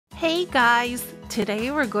Hey guys!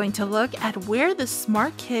 Today we're going to look at where the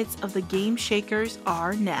smart kids of the Game Shakers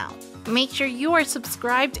are now. Make sure you are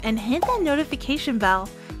subscribed and hit that notification bell.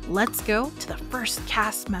 Let's go to the first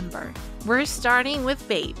cast member. We're starting with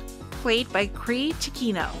Babe, played by Cree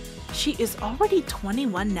Cicchino. She is already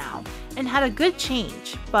 21 now and had a good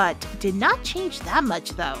change, but did not change that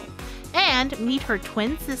much though. And meet her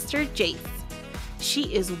twin sister Jace.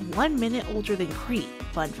 She is 1 minute older than Cree,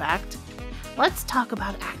 fun fact. Let's talk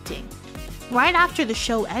about acting. Right after the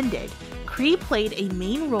show ended, Cree played a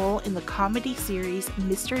main role in the comedy series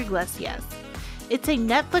Mr. Iglesias. It's a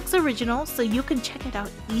Netflix original, so you can check it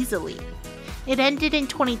out easily. It ended in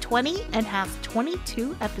 2020 and has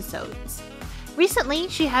 22 episodes. Recently,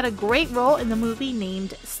 she had a great role in the movie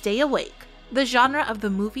named Stay Awake. The genre of the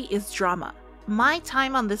movie is drama. My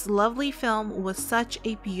time on this lovely film was such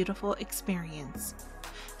a beautiful experience.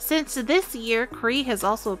 Since this year, Cree has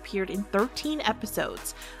also appeared in 13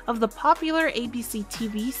 episodes of the popular ABC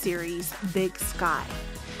TV series Big Sky.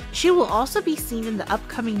 She will also be seen in the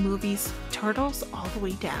upcoming movies Turtles All the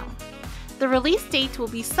Way Down. The release date will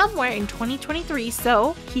be somewhere in 2023,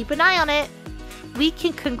 so keep an eye on it. We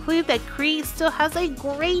can conclude that Cree still has a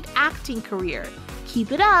great acting career.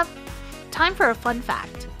 Keep it up! Time for a fun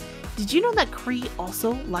fact. Did you know that Cree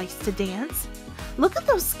also likes to dance? Look at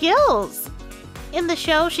those skills! In the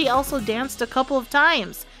show, she also danced a couple of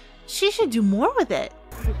times. She should do more with it.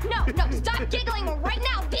 No, stop giggling right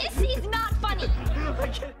now. This is not funny.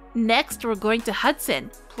 Next, we're going to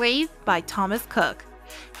Hudson, played by Thomas Cook.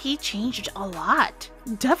 He changed a lot.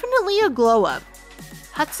 Definitely a glow up.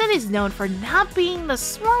 Hudson is known for not being the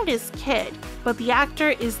smartest kid, but the actor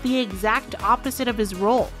is the exact opposite of his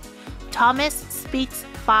role. Thomas speaks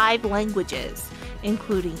 5 languages,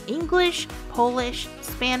 including English, Polish,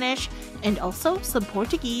 Spanish, and also some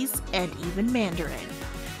Portuguese and even Mandarin.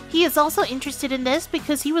 He is also interested in this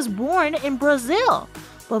because he was born in Brazil,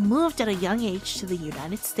 but moved at a young age to the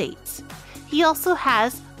United States. He also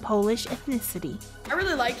has Polish ethnicity. I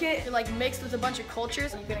really like it. It mixed with a bunch of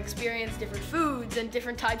cultures. You can experience different foods and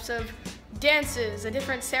different types of dances and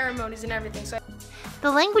different ceremonies and everything.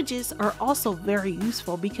 The languages are also very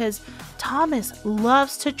useful because Thomas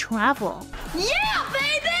loves to travel. Yeah,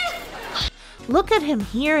 baby! Look at him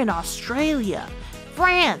here in Australia,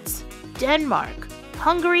 France, Denmark,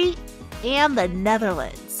 Hungary, and the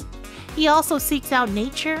Netherlands. He also seeks out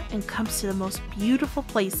nature and comes to the most beautiful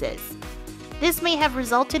places. This may have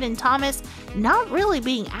resulted in Thomas not really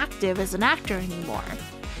being active as an actor anymore.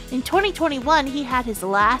 In 2021, he had his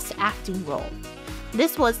last acting role.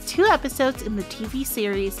 This was 2 episodes in the TV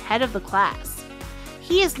series Head of the Class.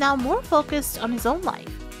 He is now more focused on his own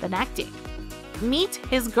life than acting. Meet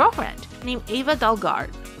his girlfriend, named Ava Dalgard.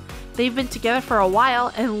 They've been together for a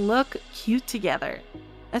while and look cute together.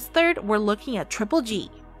 As third, we're looking at Triple G,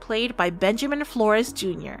 played by Benjamin Flores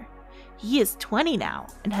Jr. He is 20 now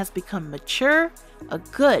and has become mature, a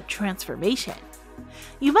good transformation.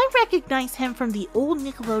 You might recognize him from the old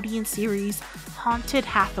Nickelodeon series Haunted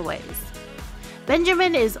Hathaways.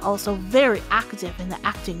 Benjamin is also very active in the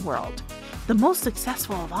acting world, the most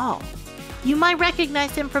successful of all. You might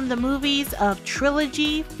recognize him from the movies of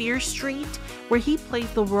Trilogy, Fear Street, where he plays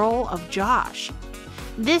the role of Josh.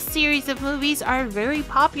 This series of movies are very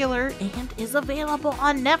popular and is available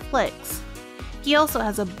on Netflix. He also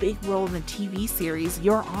has a big role in the TV series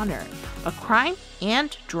Your Honor, a crime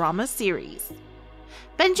and drama series.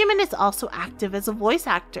 Benjamin is also active as a voice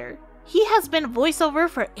actor. He has been voiceover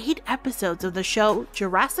for 8 episodes of the show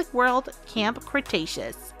Jurassic World Camp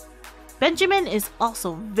Cretaceous. Benjamin is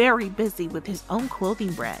also very busy with his own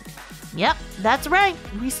clothing brand. Yep, that's right,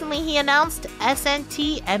 recently he announced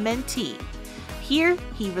SNTMNT. Here,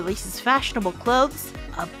 he releases fashionable clothes,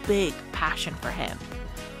 a big passion for him.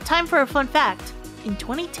 Time for a fun fact. In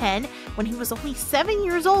 2010, when he was only 7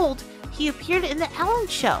 years old, he appeared in The Ellen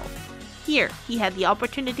Show. Here, he had the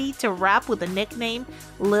opportunity to rap with the nickname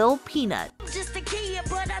Lil Peanut. Just a kid,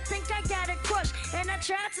 but I think I got a crush. And I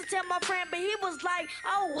tried to tell my friend, but he was like,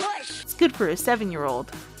 oh, hush. It's good for a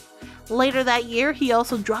 7-year-old. Later that year, he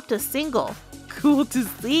also dropped a single. Cool to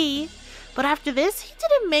see. But after this, he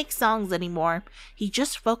didn't make songs anymore. He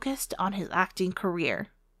just focused on his acting career.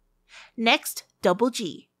 Next, Double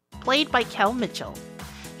G, played by Kel Mitchell.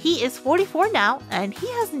 He is 44 now, and he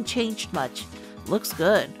hasn't changed much. Looks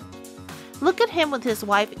good. Look at him with his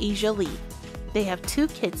wife Asia Lee. They have 2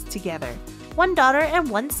 kids together, 1 daughter and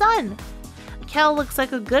 1 son. Kel looks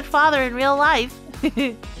like a good father in real life.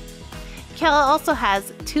 Kel also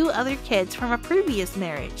has 2 other kids from a previous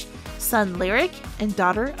marriage, son Lyric and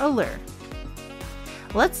daughter Allure.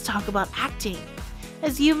 Let's talk about acting.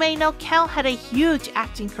 As you may know, Kel had a huge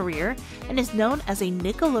acting career and is known as a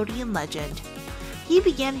Nickelodeon legend. He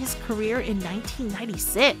began his career in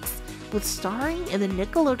 1996 with starring in the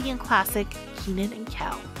Nickelodeon classic Kenan and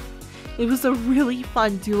Kel. It was a really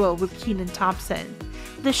fun duo with Kenan Thompson.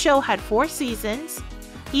 The show had 4 seasons.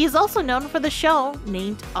 He is also known for the show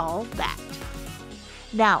named All That.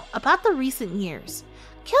 Now, about the recent years,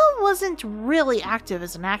 Kel wasn't really active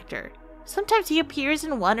as an actor. Sometimes he appears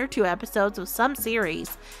in 1 or 2 episodes of some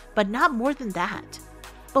series, but not more than that.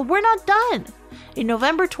 But we're not done! In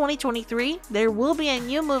November 2023, there will be a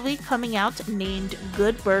new movie coming out named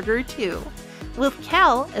Good Burger 2, with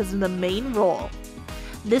Kel as the main role.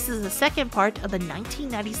 This is the second part of the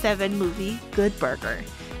 1997 movie Good Burger,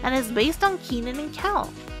 and is based on Kenan and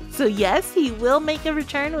Kel. So yes, he will make a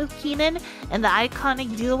return with Kenan, and the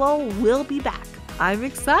iconic duo will be back. I'm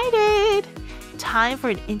excited! Time for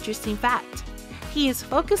an interesting fact. He is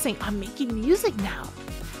focusing on making music now.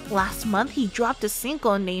 Last month, he dropped a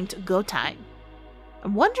single named Go Time.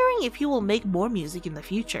 I'm wondering if he will make more music in the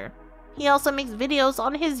future. He also makes videos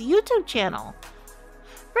on his YouTube channel.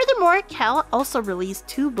 Furthermore, Kel also released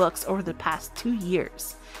 2 books over the past 2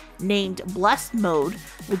 years, named Blessed Mode,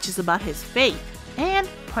 which is about his faith, and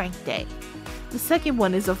Prank Day. The second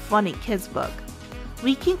one is a funny kids book.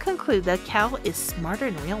 We can conclude that Kel is smarter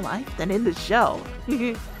in real life than in the show.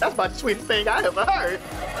 That's about the sweetest thing I ever heard.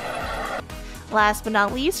 Last but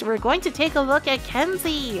not least, we're going to take a look at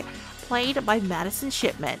Kenzie, played by Madisyn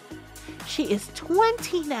Shipman. She is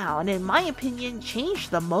 20 now and in my opinion changed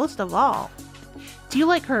the most of all. Do you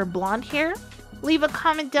like her blonde hair? Leave a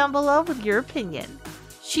comment down below with your opinion.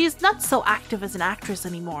 She is not so active as an actress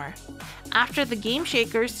anymore. After the Game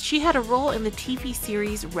Shakers, she had a role in the TV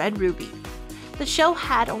series Red Ruby. The show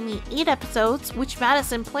had only 8 episodes, which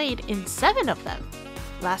Madisyn played in 7 of them.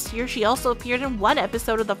 Last year, she also appeared in 1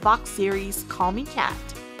 episode of the Fox series Call Me Kat.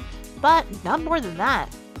 But not more than that.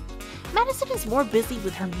 Madisyn is more busy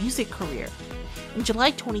with her music career. In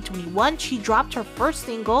July 2021, she dropped her first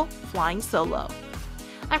single, Flying Solo.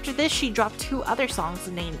 After this, she dropped 2 other songs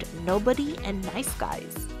named Nobody and Nice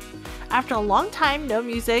Guys. After a long time no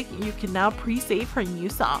music, you can now pre-save her new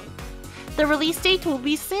song. The release date will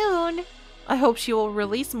be soon. I hope she will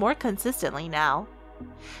release more consistently now.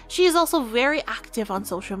 She is also very active on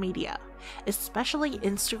social media, especially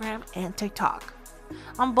Instagram and TikTok.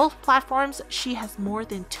 On both platforms, she has more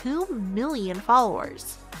than 2 million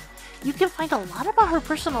followers. You can find a lot about her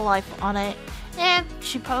personal life on it, and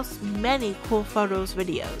she posts many cool photos,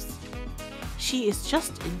 videos. She is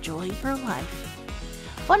just enjoying her life.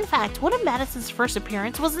 Fun fact, one of Madisyn's first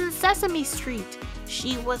appearance was in Sesame Street.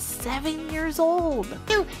 She was 7 years old.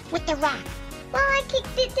 With the rock. Well, I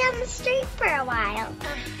kicked it down the street for a while.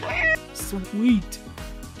 Sweet.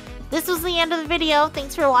 This was the end of the video.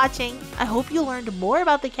 Thanks for watching. I hope you learned more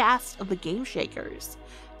about the cast of the Game Shakers.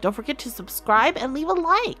 Don't forget to subscribe and leave a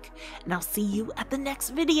like. And I'll see you at the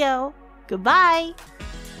next video. Goodbye.